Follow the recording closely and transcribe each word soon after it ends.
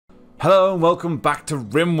Hello and welcome back to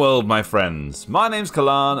Rimworld, my friends. My name's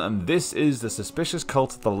Kalan and this is the suspicious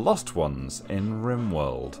cult of the Lost Ones in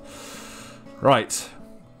Rimworld. Right,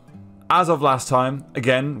 as of last time,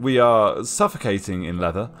 again, we are suffocating in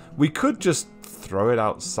leather. We could just throw it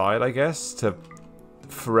outside, I guess, to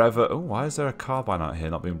forever... Oh, why is there a carbine out here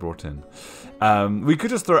not being brought in? We could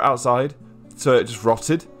just throw it outside so it just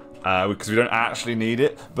rotted. Because we don't actually need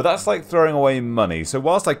it, but that's like throwing away money. So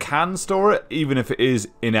whilst I can store it, even if it is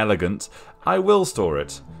inelegant, I will store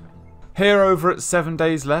it. Here over at 7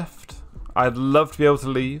 days left, I'd love to be able to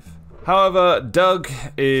leave. However, Doug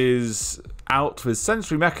is out with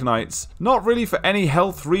Sensory Mechanites, not really for any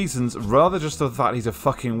health reasons, rather just the fact he's a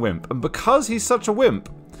fucking wimp. And because he's such a wimp,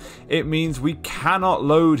 it means we cannot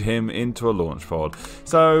load him into a launch pod.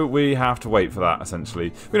 So we have to wait for that,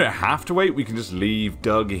 essentially. We don't have to wait, we can just leave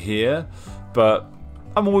Doug here. But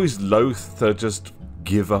I'm always loath to just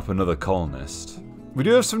give up another colonist. We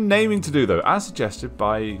do have some naming to do, though, as suggested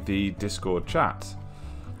by the Discord chat.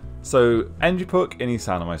 So, Engipuk,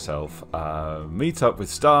 Inisan and myself meet up with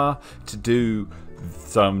Star to do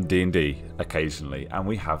some D&D occasionally, and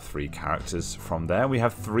we have 3 characters from there. We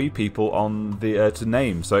have 3 people on the to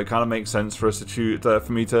name, so it kind of makes sense for us to choose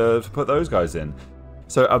for me to put those guys in.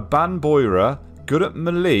 So a Banboira, good at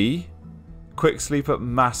melee, quick sleeper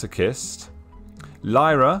masochist.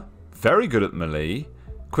 Lyra, very good at melee,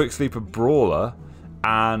 quick sleeper brawler,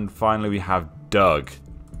 and finally we have Doug,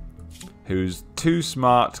 who's too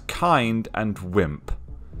smart, kind, and wimp.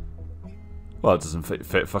 Well, it doesn't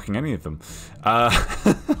fit fucking any of them.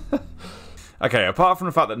 Okay, apart from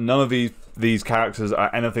the fact that none of these characters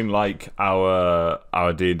are anything like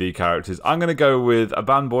our D&D characters, I'm going to go with a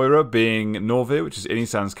Banboira being Norvir, which is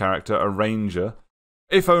Inisan's character, a ranger.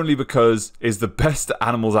 If only because is the best at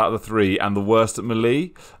animals out of the 3 and the worst at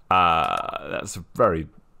melee. That's a very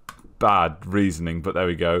bad reasoning, but there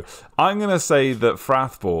we go. I'm going to say that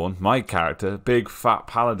Frathborn, my character, big fat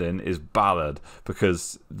paladin, is Ballad,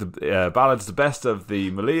 because Ballad's the best of the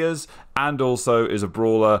meleeers and also is a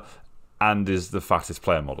brawler and is the fattest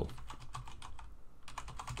player model.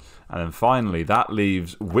 And then finally that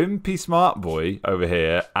leaves Wimpy Smart Boy over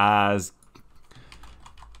here as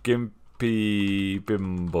Gimpy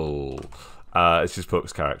Bimble. It's just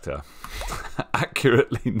Puck's character.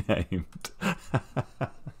 Accurately named.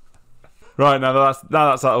 Right, now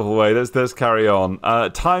that's out of the way, let's carry on.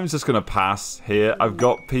 Time's just going to pass here. I've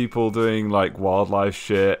got people doing like wildlife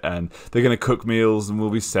shit and they're going to cook meals and we'll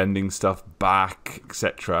be sending stuff back,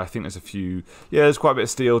 etc. I think there's a few... Yeah, there's quite a bit of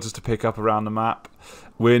steel just to pick up around the map.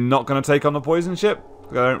 We're not going to take on the poison ship.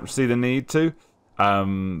 I don't see the need to.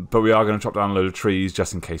 But we are going to chop down a load of trees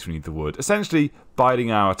just in case we need the wood. Essentially,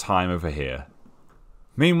 biding our time over here.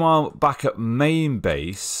 Meanwhile, back at main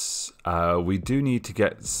base... we do need to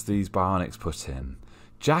get these bionics put in.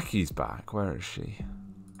 Jackie's back. Where is she?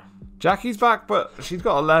 Jackie's back, but she's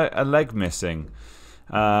got a leg missing.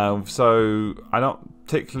 So I'm not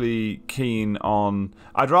particularly keen on...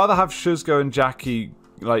 I'd rather have Shuzgo and Jackie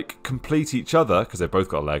like complete each other, because they've both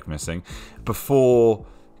got a leg missing, before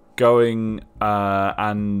going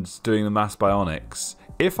and doing the mass bionics.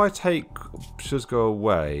 If I take Shuzgo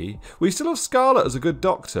away... We still have Scarlet as a good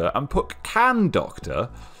doctor, and Puck can doctor...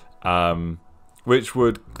 which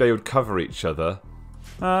they would cover each other.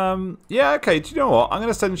 Yeah, okay, do you know what? I'm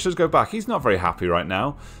going to send Shuzgo back. He's not very happy right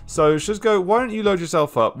now. So, Shuzgo, why don't you load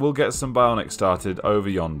yourself up? We'll get some bionics started over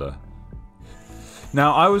yonder.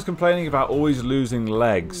 Now, I was complaining about always losing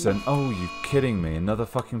legs, and oh, you kidding me? Another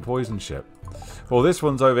fucking poison ship. Well, this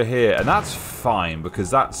one's over here, and that's fine,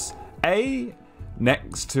 because that's A,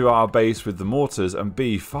 next to our base with the mortars, and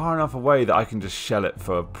B, far enough away that I can just shell it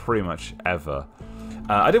for pretty much ever.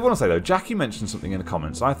 I did want to say though, Jackie mentioned something in the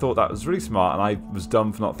comments. I thought that was really smart and I was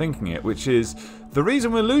dumb for not thinking it, which is the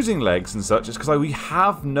reason we're losing legs and such is because we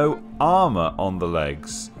have no armour on the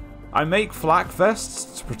legs. I make flak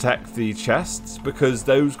vests to protect the chests because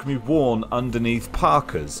those can be worn underneath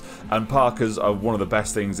parkas, and parkas are one of the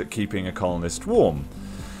best things at keeping a colonist warm.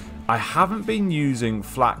 I haven't been using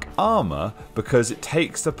flak armour because it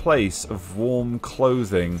takes the place of warm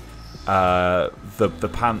clothing, the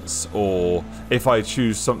pants, or if I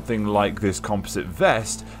choose something like this composite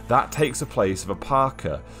vest, that takes the place of a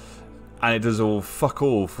parka, and it does all fuck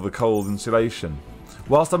all for the cold insulation.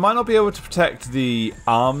 Whilst I might not be able to protect the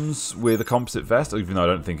arms with a composite vest, even though I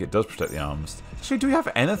don't think it does protect the arms. Actually, do we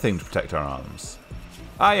have anything to protect our arms?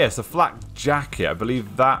 Ah yes, a flak jacket, I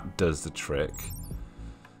believe that does the trick.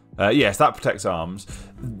 Yes, that protects arms.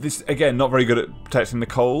 This, again, not very good at protecting the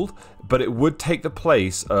cold, but it would take the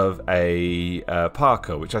place of a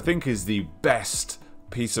parka, which I think is the best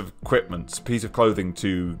piece of equipment, piece of clothing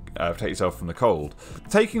to protect yourself from the cold.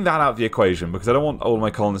 Taking that out of the equation, because I don't want all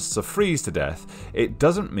my colonists to freeze to death, it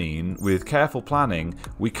doesn't mean, with careful planning,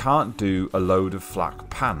 we can't do a load of flak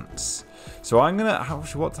pants. So I'm gonna, how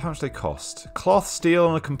much they cost? Cloth, steel,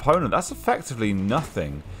 and a component. That's effectively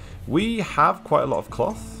nothing. We have quite a lot of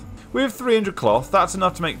cloth. We have 300 cloth. That's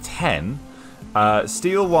enough to make 10.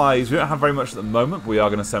 Steel-wise, we don't have very much at the moment, but we are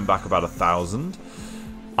going to send back about 1,000.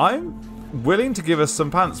 I'm willing to give us some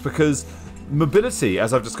pants because mobility,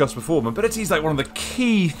 as I've discussed before, mobility is like one of the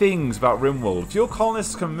key things about Rimworld. If your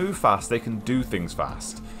colonists can move fast, they can do things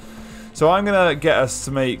fast. So I'm going to get us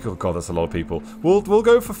to make... Oh god, that's a lot of people. We'll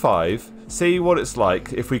go for 5. See what it's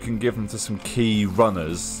like if we can give them to some key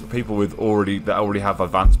runners. People with that already have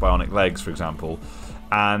advanced bionic legs, for example.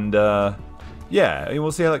 And, yeah,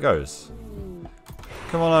 we'll see how that goes.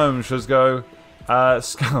 Come on home, Shuzgo.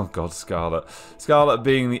 Oh god, Scarlet. Scarlet,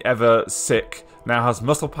 being the ever sick, now has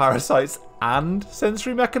muscle parasites and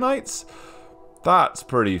sensory mechanites? That's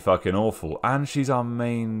pretty fucking awful. And she's our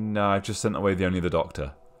main... I've just sent away the only the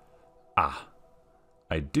doctor. Ah.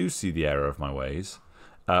 I do see the error of my ways.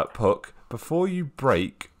 Puck, before you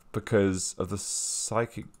break, because of the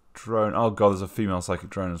psychic drone... Oh god, there's a female psychic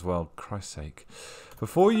drone as well. Christ's sake.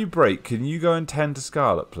 Before you break, can you go and tend to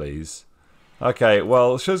Scarlet, please? Okay,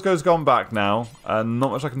 well, Shuzgo's gone back now, and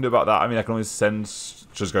not much I can do about that. I mean, I can always send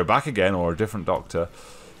Shuzgo back again, or a different doctor.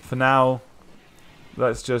 For now,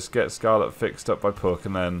 let's just get Scarlet fixed up by Puck,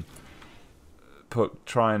 and then Puck,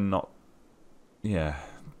 try and not, yeah,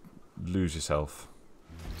 lose yourself.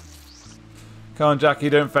 Come on,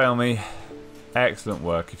 Jackie, don't fail me. Excellent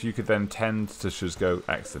work. If you could then tend to Shuzgo,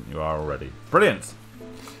 excellent, you are already. Brilliant!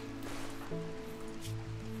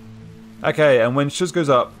 Okay, and when Shuz goes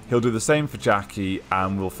up, he'll do the same for Jackie,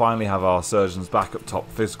 and we'll finally have our surgeons back up top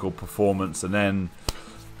physical performance, and then...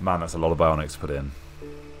 Man, that's a lot of bionics to put in.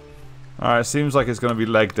 Alright, seems like it's going to be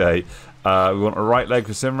leg day. We want a right leg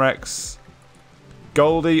for Simrex.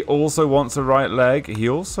 Goldie also wants a right leg. He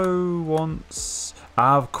also wants...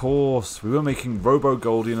 of course, we were making Robo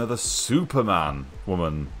Goldie another Superman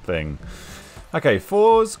woman thing. Okay,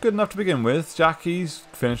 4's good enough to begin with. Jackie's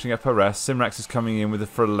finishing up her rest. Simrex is coming in with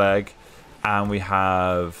for a leg. And we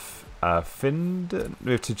have we have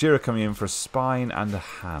Tajira coming in for a spine and a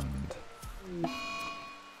hand.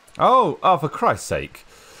 Oh, for Christ's sake.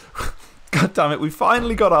 God damn it, we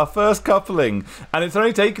finally got our first coupling. And it's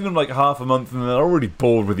only taken them like half a month and they're already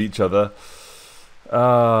bored with each other.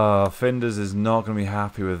 Finders is not going to be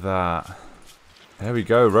happy with that. There we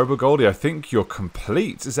go, Robo Goldie, I think you're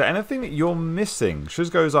complete. Is there anything that you're missing?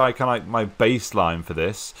 Shuzgo's eye, kind of like my baseline for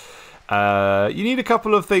this. You need a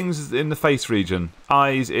couple of things in the face region.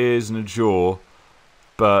 Eyes, ears, and a jaw.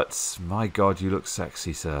 But, my god, you look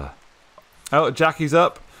sexy, sir. Oh, Jackie's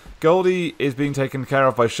up. Goldie is being taken care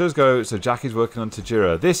of by Shuzgo, so Jackie's working on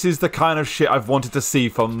Tajira. This is the kind of shit I've wanted to see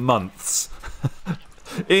for months.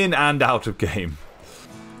 In and out of game.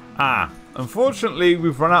 Unfortunately,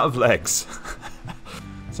 we've run out of legs.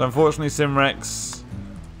 So, unfortunately, Simrex,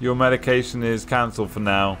 your medication is cancelled for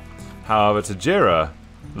now. However, Tajira...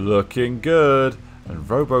 looking good. And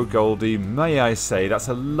Robo Goldie, may I say, that's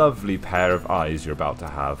a lovely pair of eyes you're about to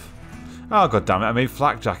have. Oh, god damn it, I made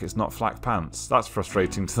flak jackets, not flak pants. That's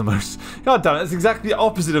frustrating to the most. God damn it, that's exactly the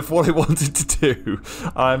opposite of what I wanted to do.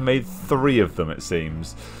 I made 3 of them, it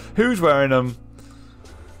seems. Who's wearing them?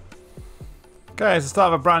 Okay, it's the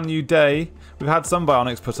start of a brand new day. We've had some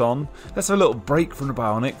bionics put on. Let's have a little break from the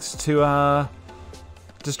bionics to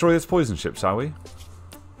destroy this poison ship, shall we?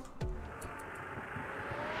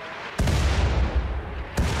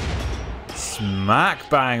 Smack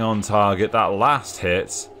bang on target, that last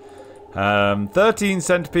hit. 13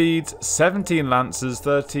 centipedes, 17 lancers,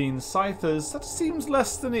 13 scythers. That seems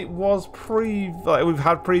less than it was we've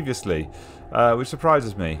had previously, which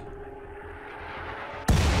surprises me.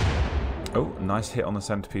 Oh, nice hit on the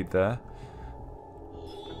centipede there.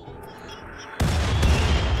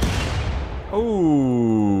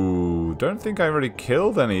 Oh, don't think I really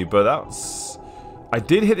killed any, but that's... I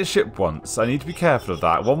did hit a ship once. I need to be careful of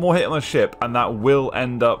that. One more hit on a ship, and that will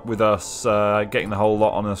end up with us getting the whole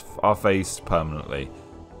lot on our face permanently.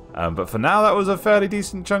 But for now, that was a fairly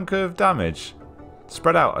decent chunk of damage.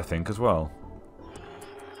 Spread out, I think, as well.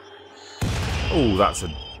 Oh, that's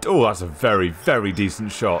a very, very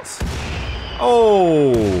decent shot.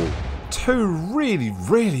 Oh, 2 really,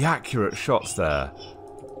 really accurate shots there.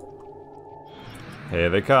 Here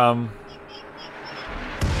they come.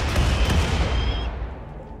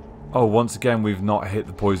 Oh, once again, we've not hit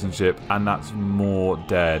the poison ship, and that's more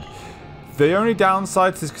dead. The only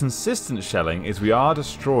downside to this consistent shelling is we are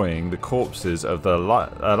destroying the corpses of the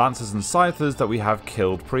lancers and scythers that we have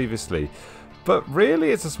killed previously. But really,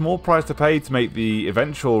 it's a small price to pay to make the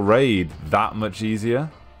eventual raid that much easier.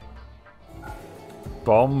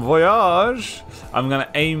 Bon voyage! I'm going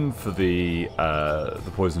to aim for the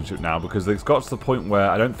poison ship now because it's got to the point where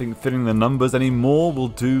I don't think filling the numbers anymore will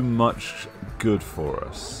do much good for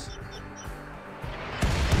us.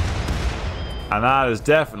 And that has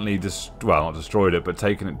definitely, well, not destroyed it, but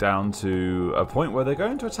taken it down to a point where they're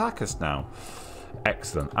going to attack us now.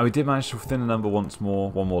 Excellent. And we did manage to thin the number once more.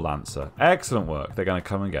 One more Lancer. Excellent work. They're going to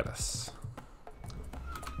come and get us.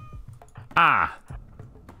 Ah!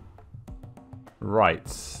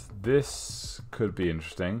 Right. This could be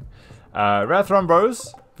interesting. Rare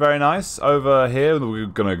Thrumbros. Very nice. Over here, we're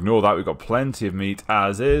going to ignore that. We've got plenty of meat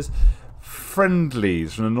as is.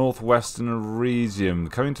 Friendlies from the northwestern region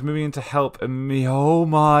coming to moving in to help me. Oh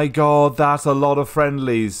my god, that's a lot of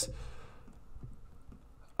friendlies.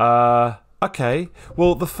 Okay.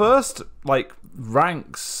 Well, the first, like,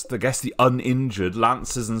 ranks, I guess the uninjured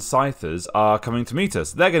lancers and scythers are coming to meet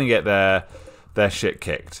us. They're going to get their shit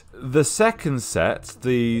kicked. The second set,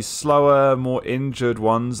 the slower, more injured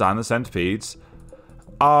ones and the centipedes,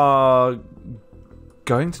 are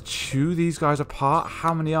going to chew these guys apart.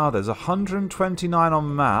 How many are there? There's 129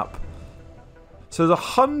 on map. So there's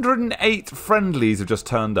 108 friendlies have just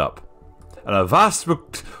turned up. And a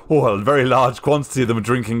very large quantity of them are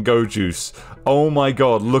drinking go juice. Oh my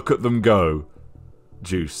god, look at them go.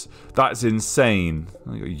 Juice. That's insane.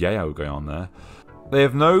 Yayo going on there. They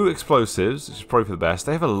have no explosives, which is probably for the best.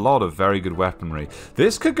 They have a lot of very good weaponry.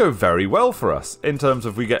 This could go very well for us in terms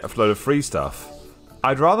of we get a load of free stuff.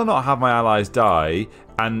 I'd rather not have my allies die,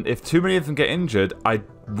 and if too many of them get injured, I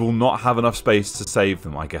will not have enough space to save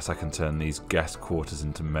them. I guess I can turn these guest quarters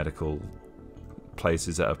into medical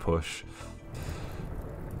places at a push.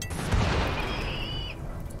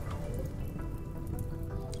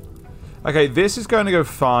 Okay, this is going to go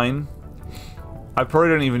fine. I probably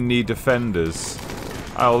don't even need defenders.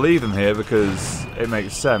 I'll leave them here because it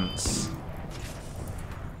makes sense.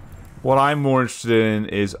 What I'm more interested in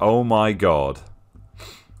is, oh my god.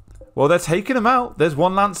 Well, they're taking him out. There's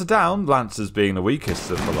one Lancer down. Lancers being the weakest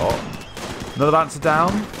of the lot. Another Lancer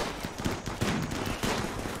down.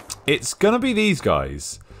 It's going to be these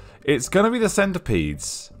guys. It's going to be the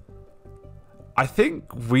centipedes. I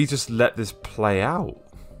think we just let this play out.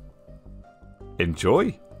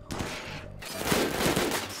 Enjoy.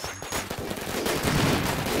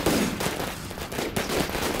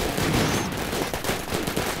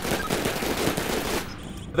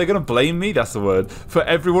 They're going to blame me, that's the word, for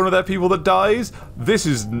every one of their people that dies? This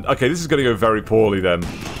is... okay, this is going to go very poorly then.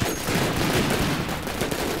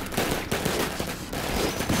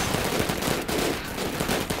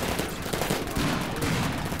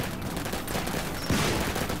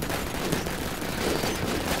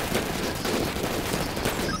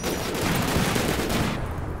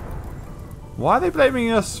 Why are they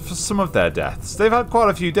blaming us for some of their deaths? They've had quite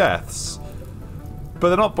a few deaths. But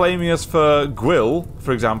they're not blaming us for Gwill,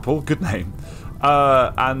 for example. Good name.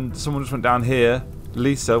 And someone just went down here.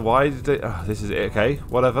 Lisa, why did they... oh, this is it. Okay,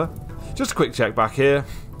 whatever. Just a quick check back here.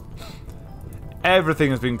 Everything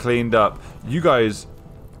has been cleaned up. You guys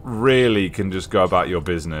really can just go about your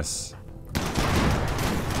business.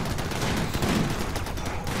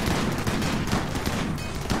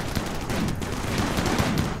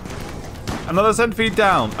 Another centipede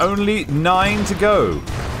down. Only 9 to go.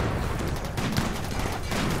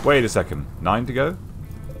 Wait a second. 9 to go?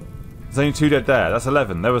 There's only 2 dead there. That's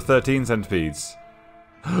 11. There were 13 centipedes.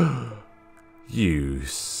 You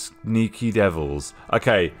sneaky devils.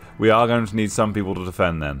 Okay, we are going to need some people to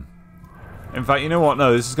defend then. In fact, you know what?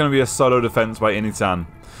 No, this is going to be a solo defense by Inisan.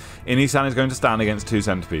 Inisan is going to stand against 2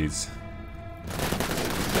 centipedes.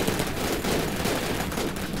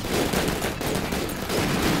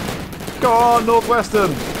 Go on,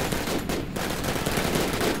 Northwestern!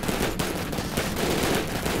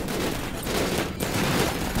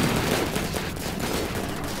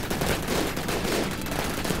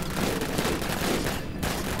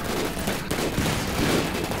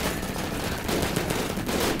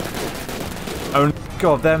 Oh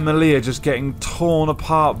god, their melee are just getting torn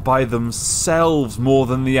apart by themselves more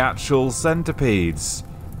than the actual centipedes.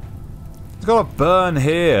 It's got a burn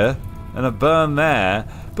here and a burn there,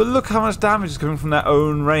 but look how much damage is coming from their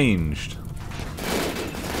own ranged.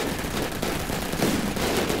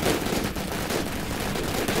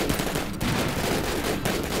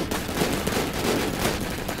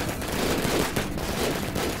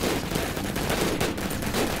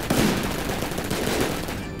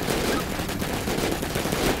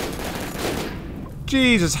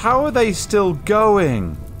 Jesus, how are they still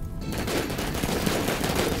going?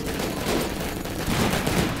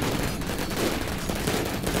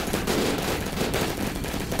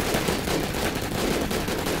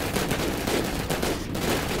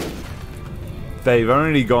 They've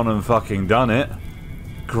only gone and fucking done it.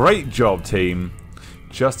 Great job, team.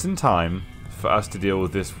 Just in time for us to deal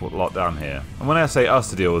with this lot down here. And when I say us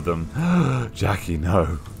to deal with them, Jackie,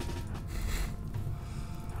 no.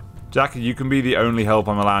 Jackie, you can be the only help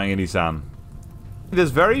I'm allowing in Isan.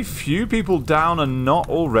 There's very few people down and not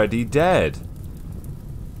already dead.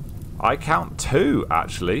 I count 2,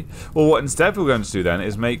 actually. Well, what instead we're going to do then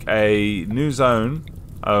is make a new zone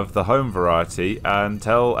of the home variety and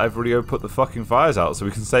tell everybody to go put the fucking fires out so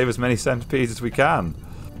we can save as many centipedes as we can.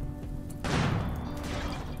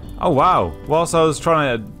 Oh wow, whilst I was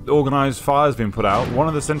trying to organise fires being put out, one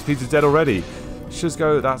of the centipedes is dead already. Just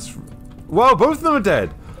go, that's... Whoa, both of them are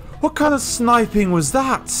dead! What kind of sniping was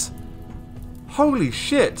that? Holy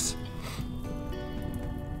shit!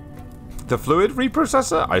 The fluid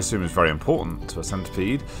reprocessor, I assume, is very important to a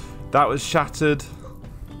centipede. That was shattered.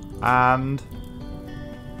 And...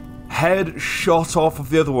 head shot off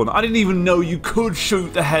of the other one. I didn't even know you could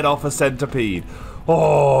shoot the head off a centipede.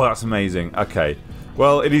 Oh, that's amazing. Okay.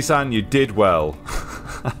 Well, Inisan, you did well.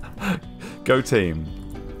 Go team.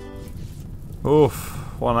 Oof.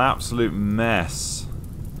 What an absolute mess.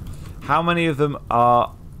 How many of them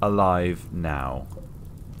are alive now?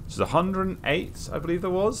 There's 108, I believe there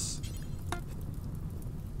was.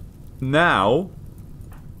 Now...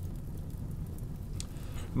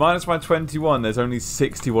 minus my 21, there's only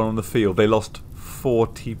 61 on the field. They lost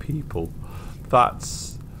 40 people.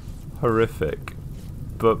 That's horrific.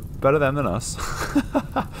 But better them than us.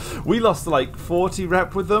 We lost like 40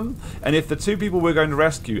 rep with them, and if the 2 people we're going to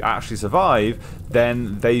rescue actually survive,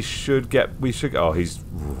 then they should get... we should... oh, he's...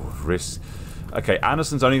 risk... okay,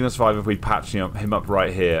 Anderson's only going to survive if we patch him up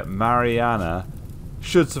right here. Mariana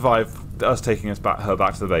should survive us taking her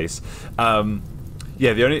back to the base.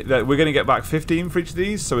 Yeah, we're going to get back 15 for each of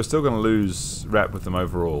these, so we're still going to lose rep with them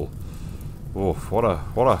overall. Oof, what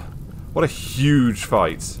a huge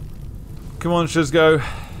fight. Come on, Shizgo.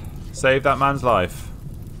 Save that man's life.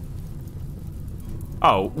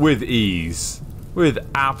 Oh, with ease. With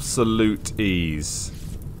absolute ease.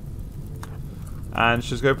 And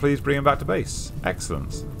Shizgo, please bring him back to base.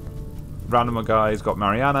 Excellent. Random guy's got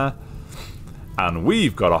Mariana. And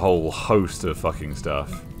we've got a whole host of fucking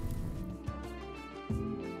stuff.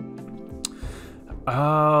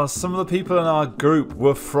 Some of the people in our group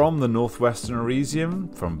were from the Northwestern Elysium,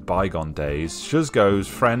 from bygone days. Shuzgo's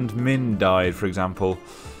friend Min died, for example.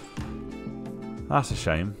 That's a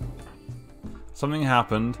shame. Something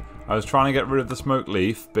happened. I was trying to get rid of the smoke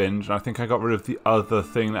leaf binge, and I think I got rid of the other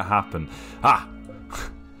thing that happened. Ah!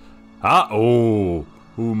 Ooh,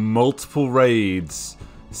 multiple raids.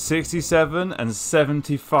 67 and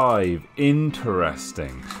 75.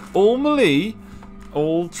 Interesting. All melee,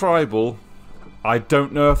 all tribal. I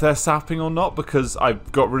don't know if they're sapping or not because I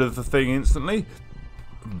got rid of the thing instantly.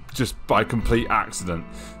 Just by complete accident.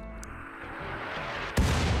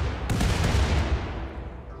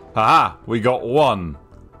 Haha! We got 1.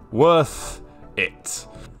 Worth it.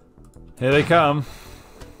 Here they come.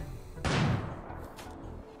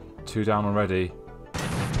 2 down already.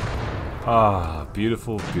 Ah,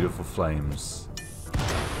 beautiful, beautiful flames.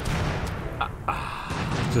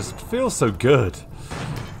 Just feels so good.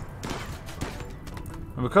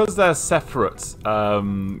 And because they're separate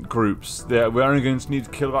groups, we're only going to need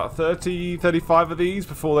to kill about 30, 35 of these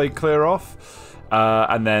before they clear off.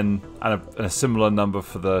 And then a similar number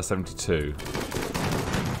for the 72.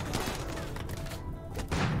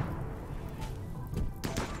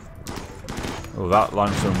 Oh, that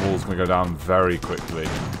limestone wall's going to go down very quickly.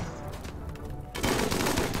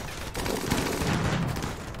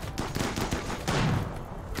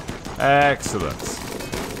 Excellent.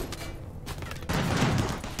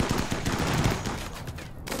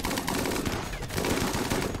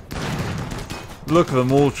 Look at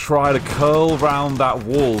them all try to curl round that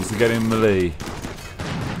wall to get in melee.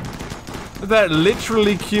 They're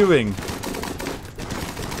literally queuing.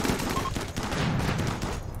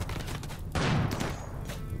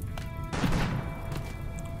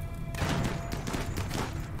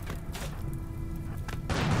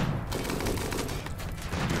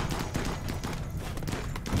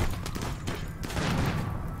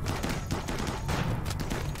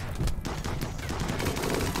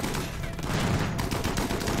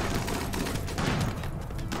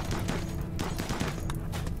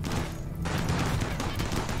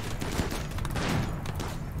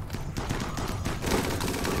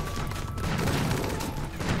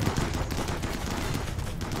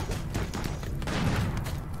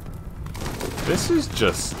 This is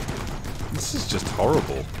just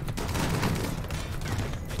horrible.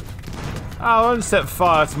 Oh, don't set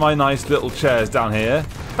fire to my nice little chairs down here.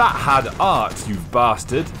 That had art, you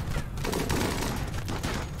bastard.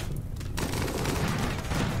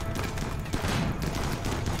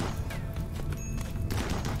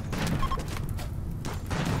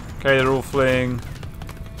 Okay, they're all fleeing.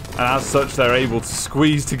 And as such, they're able to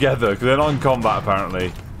squeeze together, because they're not in combat,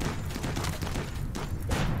 apparently.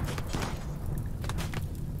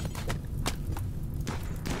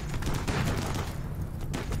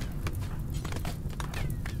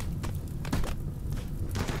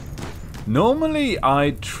 Normally,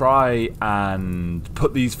 I'd try and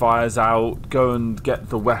put these fires out, go and get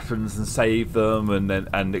the weapons and save them,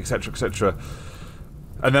 and etc, etc.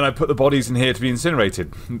 And then I put the bodies in here to be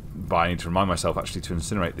incinerated. But I need to remind myself, actually, to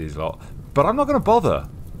incinerate these lot. But I'm not going to bother.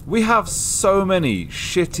 We have so many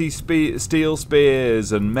shitty steel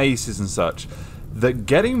spears and maces and such that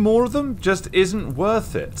getting more of them just isn't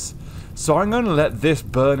worth it. So I'm going to let this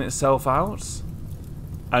burn itself out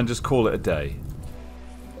and just call it a day.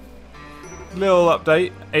 Little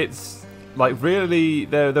update. It's like really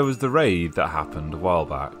there was the raid that happened a while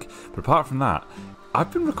back. But apart from that,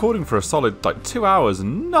 I've been recording for a solid like 2 hours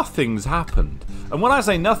and nothing's happened. And when I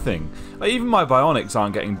say nothing, like, even my bionics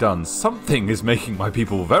aren't getting done. Something is making my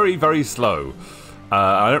people very, very slow.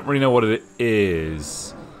 I don't really know what it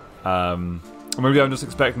is. Or maybe I'm just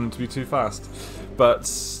expecting them to be too fast. But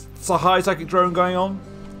it's a high psychic drone going on.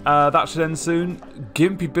 That should end soon.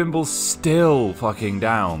 Gimpy Bimble's still fucking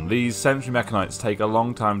down. These Sentry Mechanites take a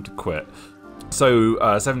long time to quit.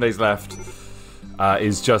 So 7 days left.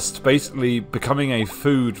 Is just basically becoming a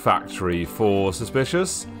food factory for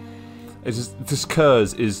Suspicious. It's just, this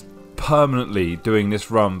Kurz is permanently doing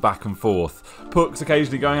this run back and forth. Puck's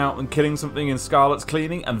occasionally going out and killing something, and Scarlet's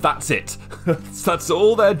cleaning, and that's it. That's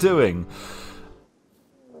all they're doing.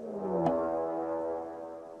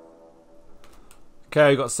 Okay,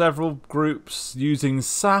 we've got several groups using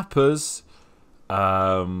sappers.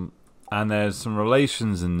 And there's some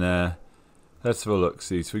relations in there. Let's have a look.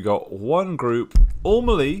 See, so we got one group, all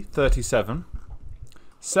melee, 37.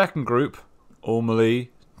 Second group, all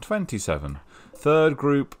melee, 27. Third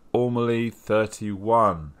group, all melee,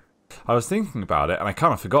 31. I was thinking about it, and I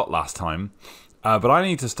kind of forgot last time, but I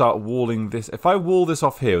need to start walling this. If I wall this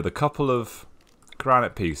off here with a couple of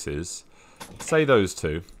granite pieces, say those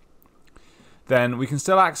two, then we can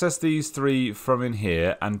still access these three from in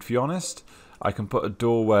here, and to be honest, I can put a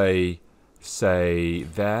doorway, say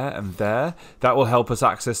there and there. That will help us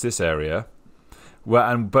access this area.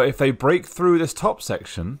 But if they break through this top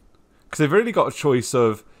section, because they've really got a choice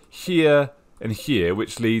of here and here,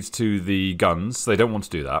 which leads to the guns, so they don't want to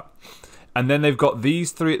do that. And then they've got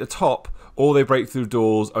these three at the top, or they break through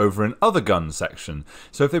doors over an other gun section.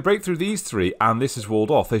 So if they break through these three and this is walled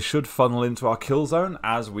off, they should funnel into our kill zone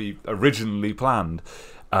as we originally planned.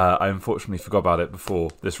 I unfortunately forgot about it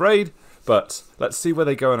before this raid, but let's see where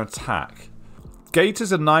they go and attack.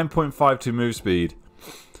 Gator's a 9.52 move speed.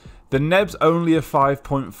 The Neb's only a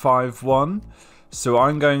 5.51, so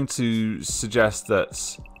I'm going to suggest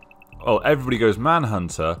that, well, everybody goes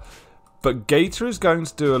Manhunter, but Gator is going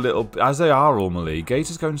to do a little, as they are all melee,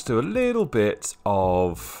 Gator's going to do a little bit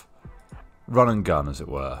of run and gun, as it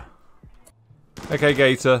were. Okay,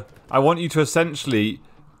 Gator, I want you to essentially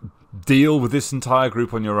deal with this entire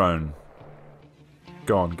group on your own.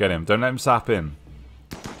 Go on, get him. Don't let him sap in.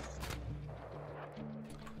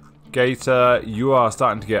 Gator, you are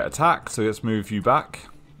starting to get attacked, so let's move you back.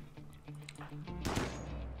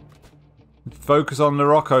 Focus on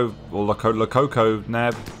Larocco, or Lococo,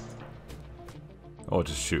 Neb. Or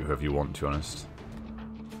just shoot whoever you want, to be honest.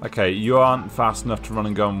 Okay, you aren't fast enough to run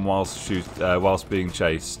and gun whilst being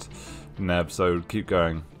chased, Neb, so keep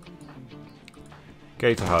going.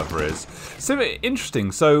 Gator, however, is. So,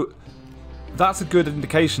 interesting, so that's a good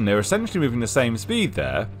indication. They're essentially moving the same speed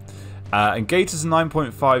there. And Gator's a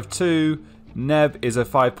 9.52, Neb is a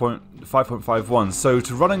 5.51. So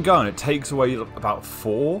to run and gun, it takes away about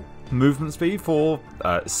 4 movement speed, 4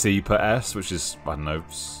 C per S, which is, I don't know,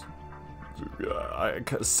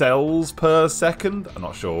 cells per second. I'm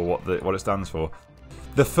not sure what it stands for.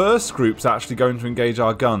 The first group's actually going to engage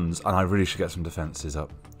our guns, and I really should get some defences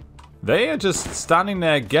up. They are just standing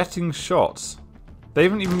there getting shots. They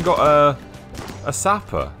haven't even got a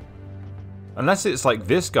sapper. Unless it's like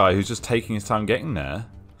this guy who's just taking his time getting there.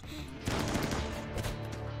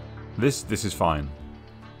 This is fine.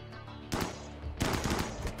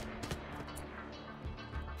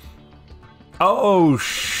 Oh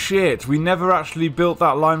shit, we never actually built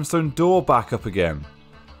that limestone door back up again.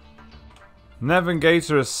 Nev and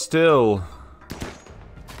Gator are still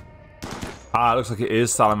Ah, it looks like it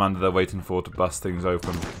is Salamander they're waiting for to bust things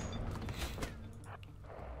open.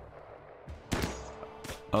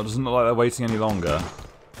 Oh, it doesn't look like they're waiting any longer.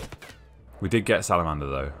 We did get Salamander,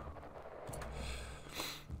 though.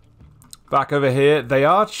 Back over here, they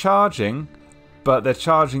are charging, but they're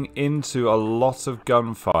charging into a lot of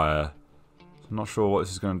gunfire. I'm not sure what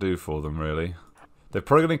this is going to do for them, really. They're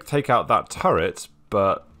probably going to take out that turret,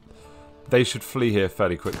 but they should flee here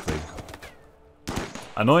fairly quickly.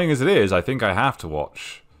 Annoying as it is, I think I have to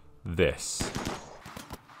watch this.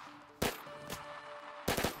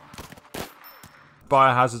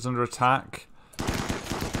 Biohazards under attack.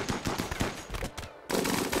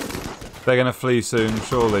 They're going to flee soon,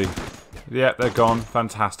 surely. Yep, they're gone.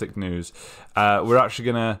 Fantastic news. We're actually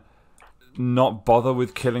going to not bother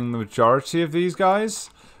with killing the majority of these guys,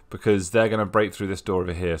 because they're going to break through this door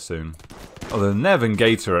over here soon. Although Nev and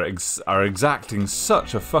Gator are exacting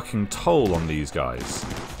such a fucking toll on these guys.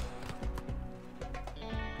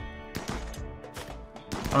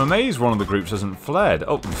 I'm amazed one of the groups hasn't fled.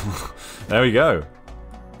 Oh, there we go.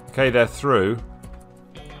 Okay, they're through.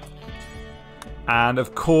 And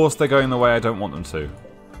of course they're going the way I don't want them to.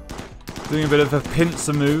 Doing a bit of a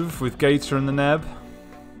pincer move with Gator and the Neb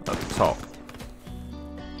at the top.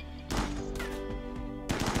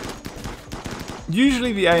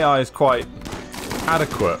 Usually the AI is quite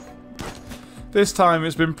adequate. This time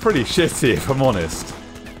it's been pretty shitty, if I'm honest.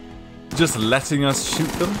 Just letting us shoot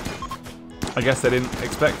them. I guess they didn't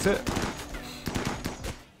expect it.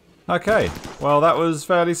 Okay, well that was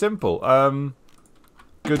fairly simple.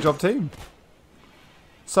 Good job, team.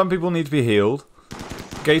 Some people need to be healed.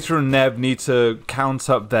 Gator and Neb need to count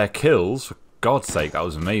up their kills. For God's sake, that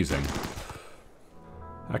was amazing.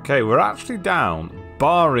 Okay, we're actually down,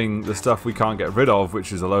 barring the stuff we can't get rid of,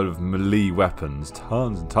 which is a load of melee weapons.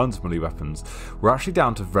 Tons and tons of melee weapons. We're actually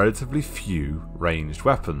down to relatively few ranged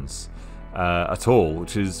weapons at all,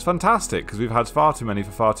 which is fantastic, because we've had far too many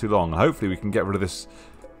for far too long. Hopefully we can get rid of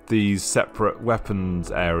these separate weapons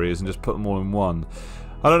areas and just put them all in one.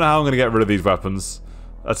 I don't know how I'm going to get rid of these weapons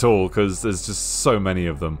at all, because there's just so many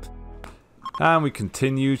of them. And we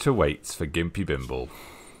continue to wait for Gimpy Bimble.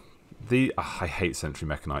 I hate Sentry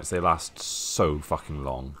Mechanites, they last so fucking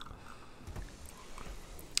long.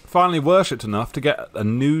 Finally worshipped enough to get a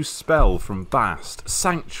new spell from Bast.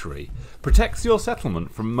 Sanctuary. Protects your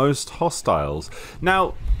settlement from most hostiles.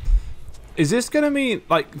 Now, is this going to mean,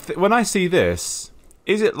 like, when I see this,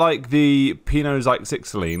 is it like the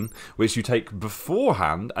Pinozyxyline, which you take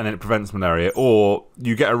beforehand and then it prevents malaria, or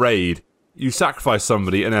you get a raid, you sacrifice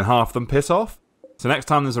somebody and then half them piss off? So next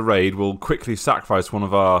time there's a raid, we'll quickly sacrifice one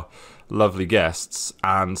of our lovely guests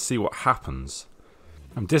and see what happens.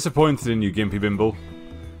 I'm disappointed in you, Gimpy Bimble.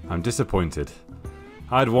 I'm disappointed.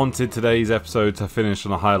 I'd wanted today's episode to finish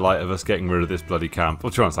on a highlight of us getting rid of this bloody camp.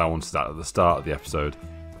 Well, to be honest, I wanted that at the start of the episode.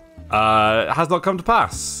 It has not come to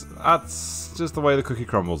pass. That's just the way the cookie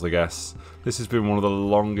crumbles, I guess. This has been one of the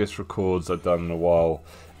longest records I've done in a while,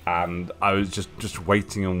 and I was just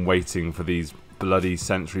waiting and waiting for these bloody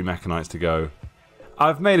Sentry Mechanites to go.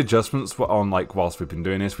 I've made adjustments on, like, whilst we've been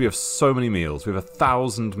doing this. We have so many meals. We have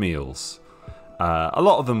 1,000 meals. A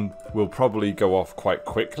lot of them will probably go off quite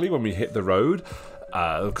quickly when we hit the road,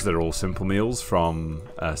 because they're all simple meals from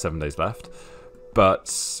 7 days left.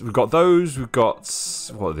 But we've got those. We've got,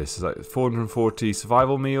 what is this? Like 440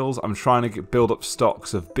 survival meals. I'm trying to build up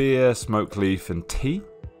stocks of beer, smoke leaf, and tea,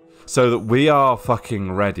 so that we are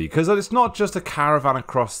fucking ready. Because it's not just a caravan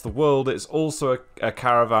across the world. It's also a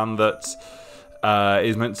caravan that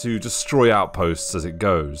is meant to destroy outposts as it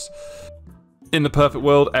goes. In the perfect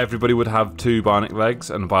world, everybody would have 2 bionic legs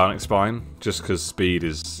and a bionic spine, just because speed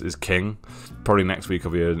is king. Probably next week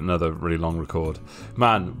will be another really long record.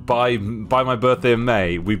 Man, by my birthday in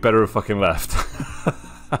May, we better have fucking left.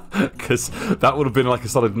 Because that would have been like a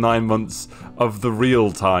solid 9 months of the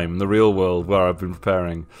real time, the real world, where I've been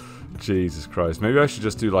preparing. Jesus Christ. Maybe I should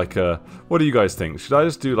just do like a... What do you guys think? Should I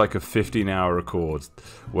just do like a 15-hour record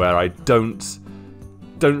where I don't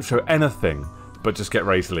show anything, but just get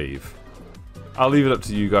ready to leave? I'll leave it up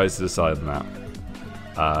to you guys to decide on that.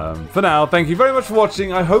 For now, thank you very much for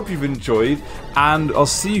watching. I hope you've enjoyed, and I'll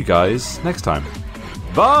see you guys next time.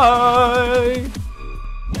 Bye!